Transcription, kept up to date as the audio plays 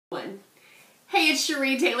Hey, it's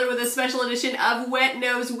Cherie Taylor with a special edition of Wet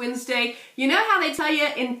Nose Wednesday. You know how they tell you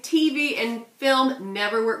in TV and film,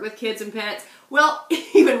 never work with kids and pets? Well,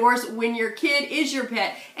 even worse, when your kid is your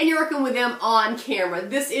pet and you're working with them on camera.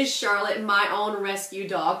 This is Charlotte, my own rescue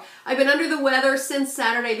dog. I've been under the weather since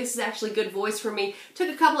Saturday. This is actually good voice for me. Took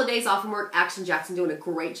a couple of days off from work. Action Jackson doing a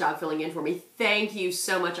great job filling in for me. Thank you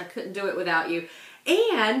so much. I couldn't do it without you.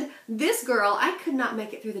 And this girl, I could not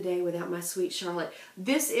make it through the day without my sweet Charlotte.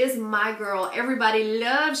 This is my girl. Everybody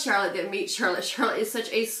loves Charlotte that meets Charlotte. Charlotte is such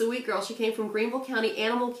a sweet girl. She came from Greenville County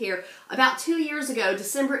Animal Care about 2 years ago.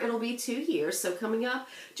 December, it'll be 2 years. So coming up,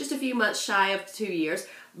 just a few months shy of 2 years.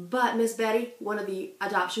 But Miss Betty, one of the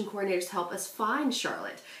adoption coordinators, helped us find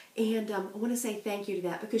Charlotte. And I want to say thank you to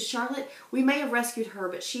that because Charlotte, we may have rescued her,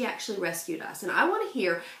 but she actually rescued us. And I want to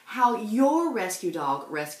hear how your rescue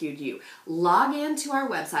dog rescued you. Log in to our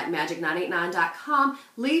website, magic989.com.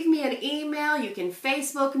 Leave me an email. You can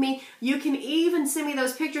Facebook me. You can even send me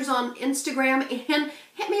those pictures on Instagram and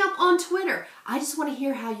hit me up on Twitter. I just want to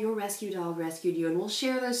hear how your rescue dog rescued you, and we'll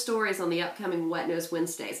share those stories on the upcoming Wet Nose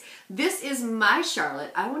Wednesdays. This is my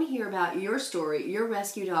Charlotte. I want to hear about your story, your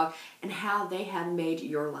rescue dog, and how they have made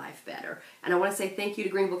your life better. And I want to say thank you to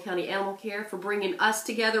Greenville County Animal Care for bringing us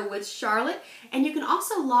together with Charlotte. And you can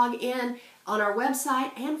also log in on our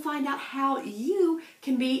website and find out how you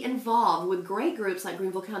can be involved with great groups like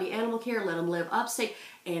Greenville County Animal Care, Let 'em Live Upstate,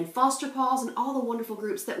 and Foster Paws, and all the wonderful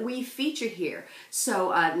groups that we feature here. So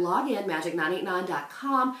log in,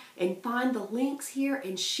 magic989.com, and find the links here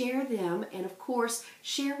and share them. And of course,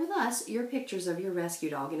 share with us your pictures of your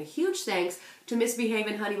rescue dog. And a huge thanks to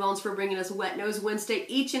Misbehaving Honey Bones for bringing us Wet Nose Wednesday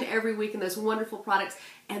each and every week, and those wonderful products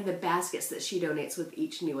and the baskets that she donates with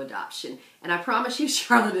each new adoption. And I promise you,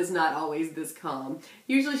 Charlotte is not always this calm.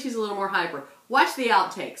 Usually she's a little more hyper. Watch the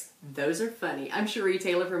outtakes. Those are funny. I'm Cherie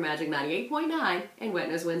Taylor for Magic 98.9 and Wet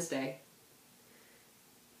Nose Wednesday.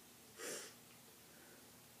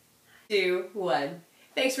 2, 1.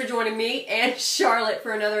 Thanks for joining me and Charlotte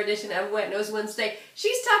for another edition of Wet Nose Wednesday.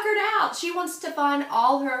 She's tuckered out. She wants to find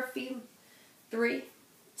all her feet. 3,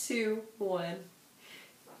 2, 1.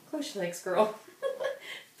 Close your legs, girl.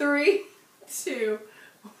 3, 2,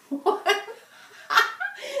 1.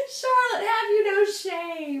 Charlotte, have you no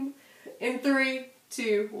shame? In 3,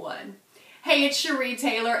 2, 1. Hey, it's Cherie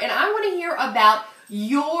Taylor, and I want to hear about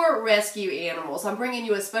your rescue animals. I'm bringing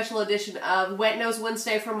you a special edition of Wet Nose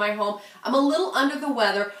Wednesday from my home. I'm a little under the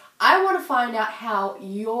weather. I want to find out how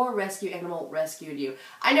your rescue animal rescued you.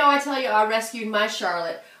 I know I tell you I rescued my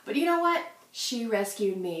Charlotte, but you know what? She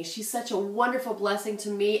rescued me. She's such a wonderful blessing to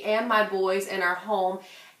me and my boys and our home.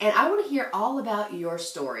 And I want to hear all about your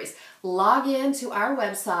stories. Log in to our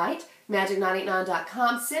website,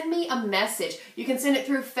 magic989.com. Send me a message. You can send it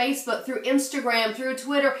through Facebook, through Instagram, through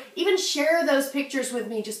Twitter. Even share those pictures with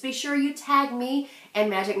me. Just be sure you tag me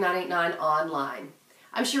and Magic989 online.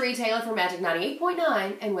 I'm Cherie Taylor for Magic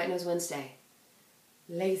 98.9 and Wet Nose Wednesday.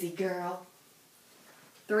 Lazy girl.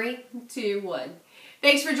 3, 2, 1.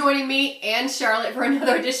 Thanks for joining me and Charlotte for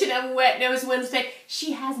another edition of Wet Nose Wednesday.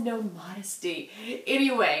 She has no modesty.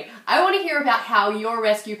 Anyway, I want to hear about how your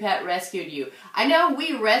rescue pet rescued you. I know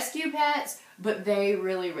we rescue pets, but they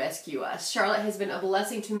really rescue us. Charlotte has been a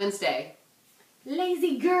blessing to Wednesday.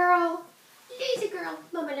 Lazy girl. Lazy girl.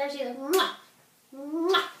 Mama loves you. Mwah.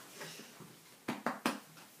 Mwah.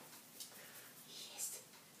 Yes.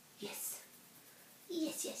 Yes.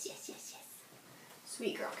 Yes, yes, yes, yes, yes.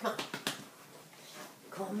 Sweet girl, come on.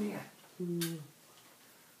 Come here.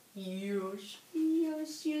 Yes,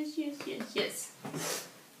 yes, yes, yes, yes, yes.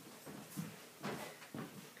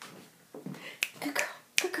 Good girl,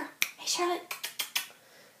 good girl. Hey, Charlotte.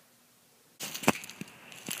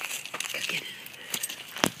 Go get it.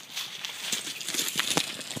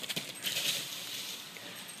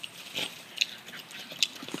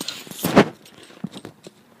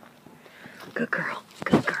 Good girl,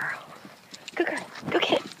 good girl. Good girl, go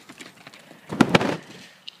get it.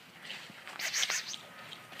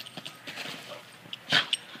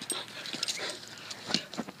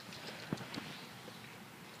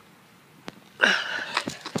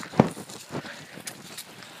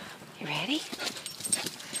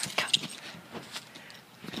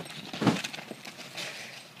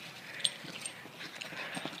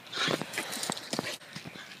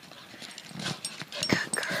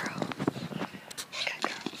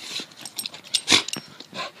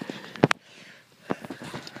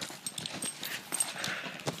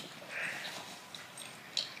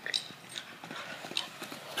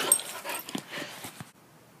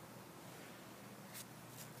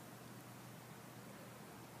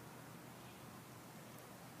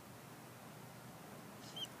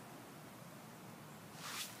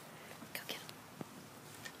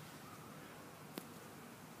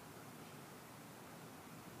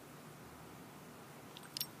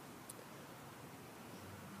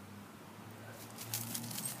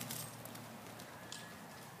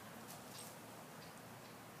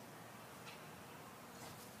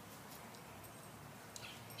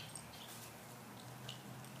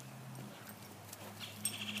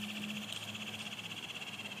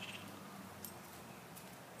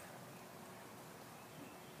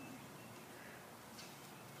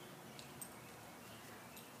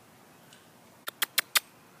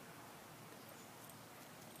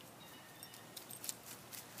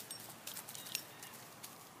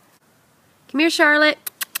 Come here, Charlotte.